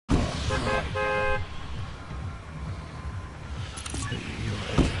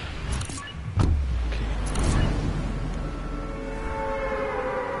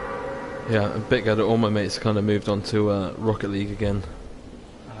Yeah, a bit good. All my mates kind of moved on to Rocket League again.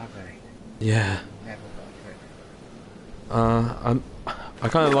 Oh, have they? Yeah. Never got to it. I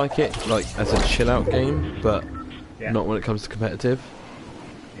kind of like it, like as a chill out game, but Yeah. not when it comes to competitive.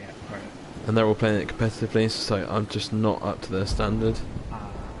 Yeah, right. And they're all playing it competitively, so I'm just not up to their standard,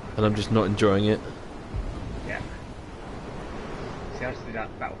 and I'm just not enjoying it. Yeah. See, I used to do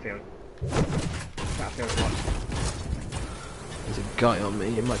that Battlefield. Battlefield 1. There's a guy on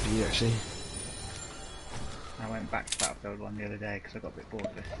me, it might be you actually. I went back to Battlefield 1 the other day because I got a bit bored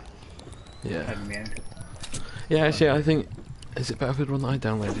of it. Yeah. In the end. Yeah, actually, I think... Is it Battlefield 1 that I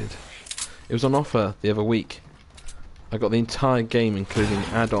downloaded? It was on offer the other week. I got the entire game, including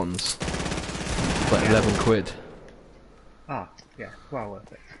add-ons, for like 11 quid. Ah, yeah, well worth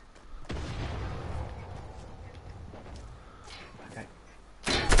it. Okay.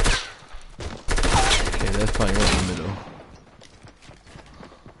 Okay, they're fighting right in the middle.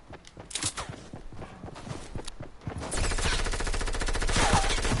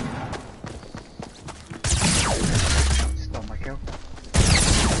 Stole my kill.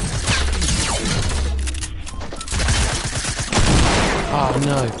 Oh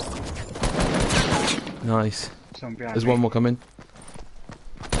no! Nice. Someone behind There's me. one more coming.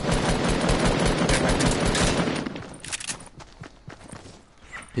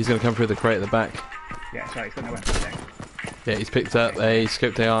 He's gonna come through the crate at the back. Yeah, sorry, he's got no weapons there. Yeah, he's picked up a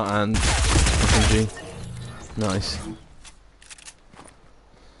scoped AR and SMG. Nice.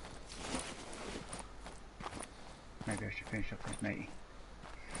 Maybe I should finish off this matey.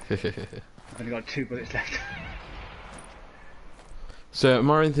 I've only got 2 bullets left. So,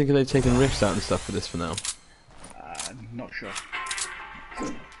 am I right in thinking they've taken rifts out and stuff for this for now? Not sure.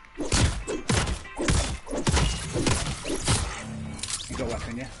 You got a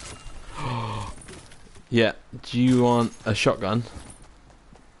weapon, yeah? Yeah. Do you want a shotgun?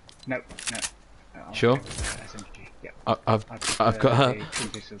 No, no. I'll Sure. take SMG. Yep. I've got the a, twin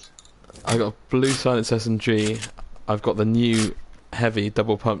pistols. I've got a blue silence SMG. I've got the new heavy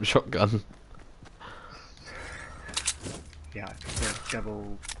double pump shotgun. Yeah, I prefer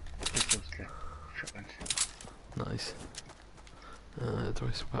double pistols to shotguns. Nice. Do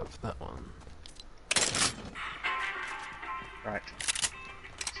I swap out for that one? Right.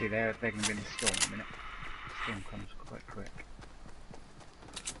 See, they're going to be in the storm in a minute. The storm comes quite quick.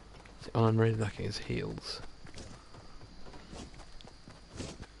 All I'm really lacking is heals.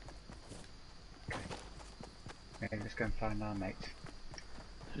 Maybe let's go and find our mates.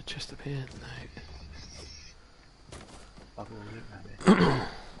 It just appeared. No. I'll go look around it.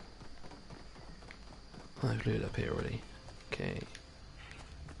 I've looted up here already. Okay.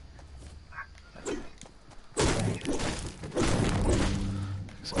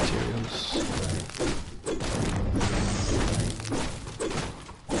 Some materials.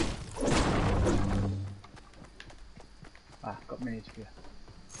 Ah, got minis for you.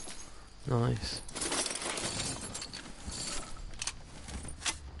 Nice.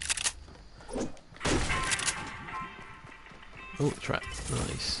 Oh, trap.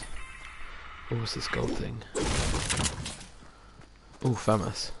 Nice. Oh, what's this gold thing? Oh,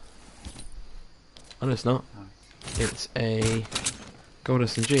 FAMAS. Oh, no, it's not. Nice. It's a gold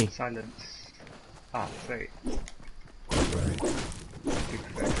SMG. Silence. Ah, sweet.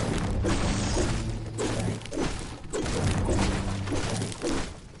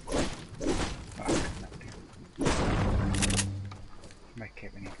 Make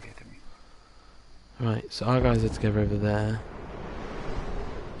it when you get to me. Right, so our guys are together over there.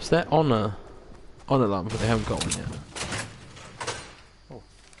 Is there honor lamp, but they haven't got one yet. Oh.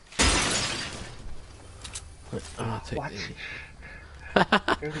 Right, I'll take What? these.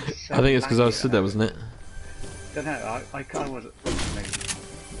 So I think it's because I was stood there, wasn't it? Don't know, I wasn't. Maybe.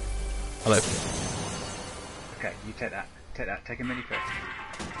 Hello. Okay, you take that. Take that. Take a mini first.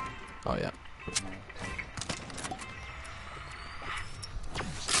 Oh yeah.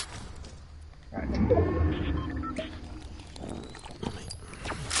 Right.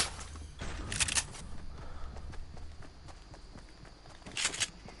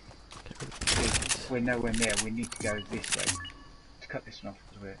 We're nowhere near. We need to go this way to cut this one off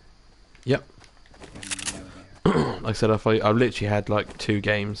because we're Yep. nowhere near. Like I said, I've literally had like 2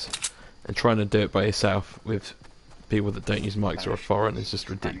 games, and trying to do it by yourself with people that don't use mics or are foreign is just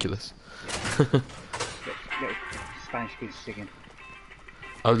ridiculous. Little Spanish kids singing.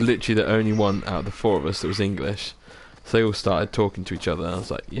 I was literally the only one out of the 4 of us that was English, so they all started talking to each other. And I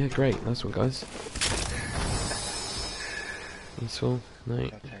was like, "Yeah, great, nice one, guys." That's all. No, I'll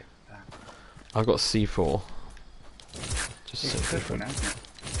take that. I've got C4. Just It's so a good one, different. isn't it?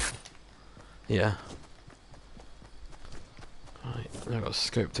 Yeah. Right, I've got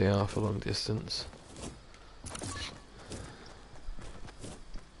scoped AR for long distance.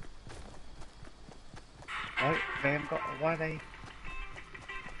 Oh, they haven't got. Why are they?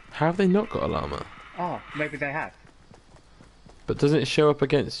 How have they not got a llama? Oh, maybe they have. But doesn't it show up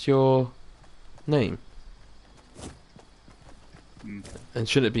against your name? Hmm. And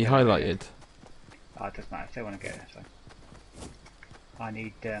should it be highlighted? Oh, it doesn't matter. If they want to get it, so. I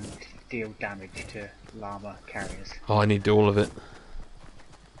need to deal damage to llama carriers. Oh, I need all of it.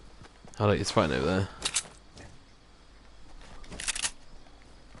 Oh, look, it's fighting over there.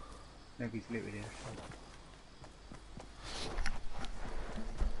 Nobody's looted here.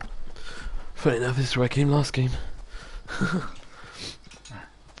 Funny enough, this is where I came last game.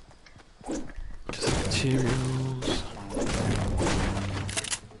 Just materials.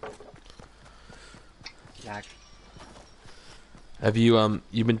 Lag. Have you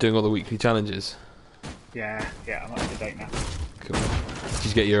you've been doing all the weekly challenges? Yeah, I'm up to date now. Cool. Did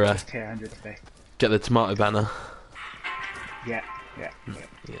you get your Just tier 100 today. get the tomato banner? Yeah. Yeah.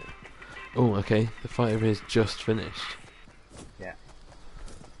 Oh, okay. The fight over here is just finished. Yeah.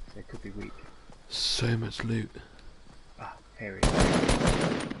 So it could be weak. So much loot. Ah, here he is.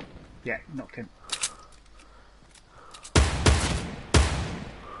 Yeah, knocked him.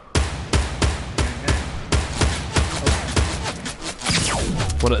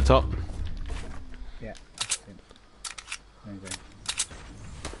 One at the top. Yeah, that's him. There you go.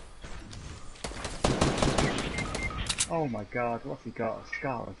 Oh my god, what's he got? A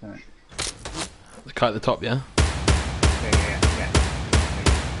scar or something? The guy at the top, yeah? Yeah.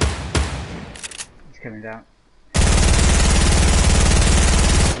 He's coming down.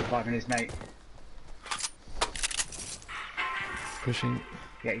 Reviving his mate. Pushing.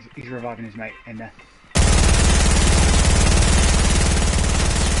 Yeah, he's reviving his mate in there.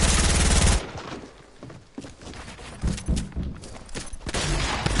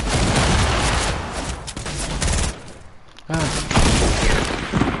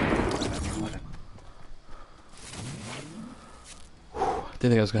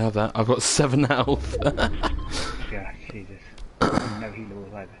 Didn't think I was gonna have that. I've got 7 health. Yeah, Jesus. No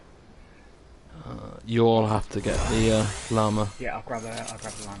healables either. You all have to get the llama. Yeah, I'll grab the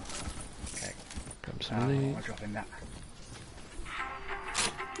llama. Okay. Grab some loot. I'll drop in that.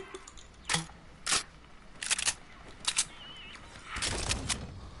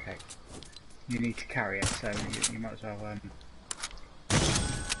 Okay. You need to carry it, so you might as well.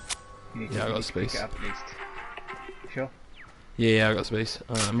 You need Yeah, I got to space. pick it up at least. Sure. Yeah, I got space.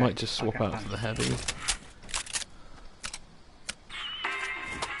 I might just swap Okay, out for the heavy.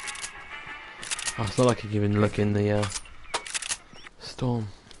 Oh, it's not like I can even look in the storm.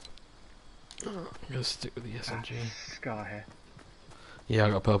 I'm gonna stick with the SMG. Scar here. Yeah, I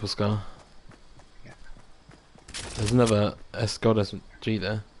got a purple scar. Yeah. There's another God SMG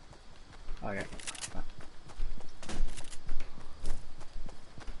there. Oh yeah.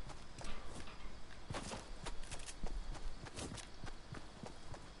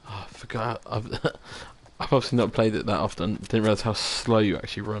 Oh, I forgot. I've obviously not played it that often. Didn't realise how slow you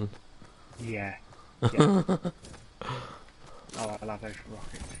actually run. Yeah. Yeah. Oh, I love those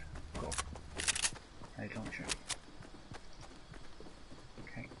rockets. Cool. Hey, launcher.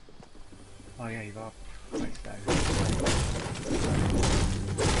 Okay. Oh yeah, you are quite slow.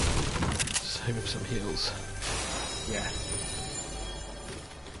 Save up some heals. Yeah.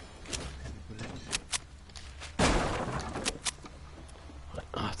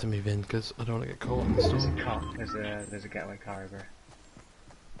 I have to move in because I don't want to get caught in the There's a storm. car. There's a getaway car over here.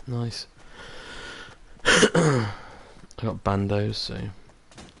 Nice. I got bandos, so.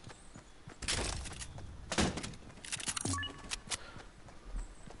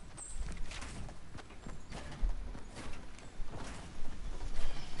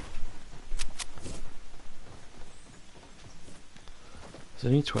 There's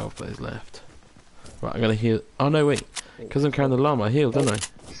only 12 players left. Right, I'm gonna heal. Oh no, wait. Because I'm carrying the llama, I healed, don't I?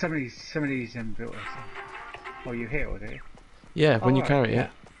 Some of these built us. Oh, you healed, do you? Yeah, when you right, carry yeah.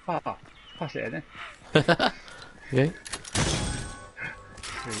 it. Ah, pass it in then. Okay.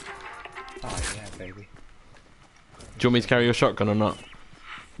 Sweet. Oh yeah, baby. Do you want me to carry your shotgun or not?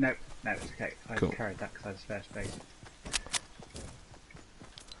 No, it's okay. I Cool. carried that because I had spare space.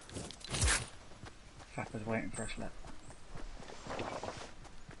 Flapper's waiting for us, look.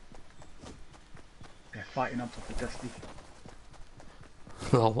 They're fighting on top of Dusty.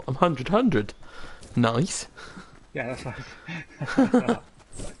 Oh, I'm 100. Nice. Yeah, that's right.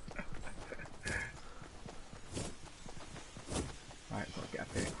 Right, gotta get up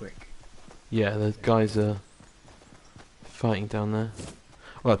here quick. Yeah, the guys are fighting down there.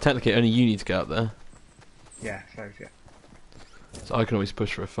 Well, technically, only you need to get up there. Yeah, so yeah. So I can always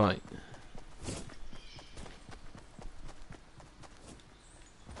push for a fight.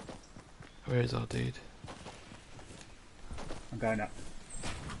 Where is our dude? I'm going up.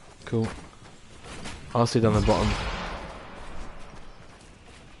 Cool. I'll see down the bottom.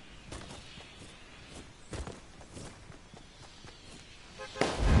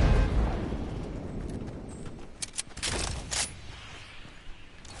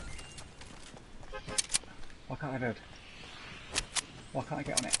 Why can't I load? Why can't I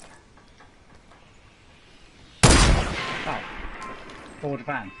get on it? Oh. Forward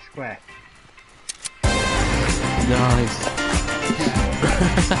van, square. Nice.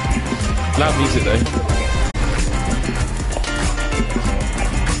 Loud music though.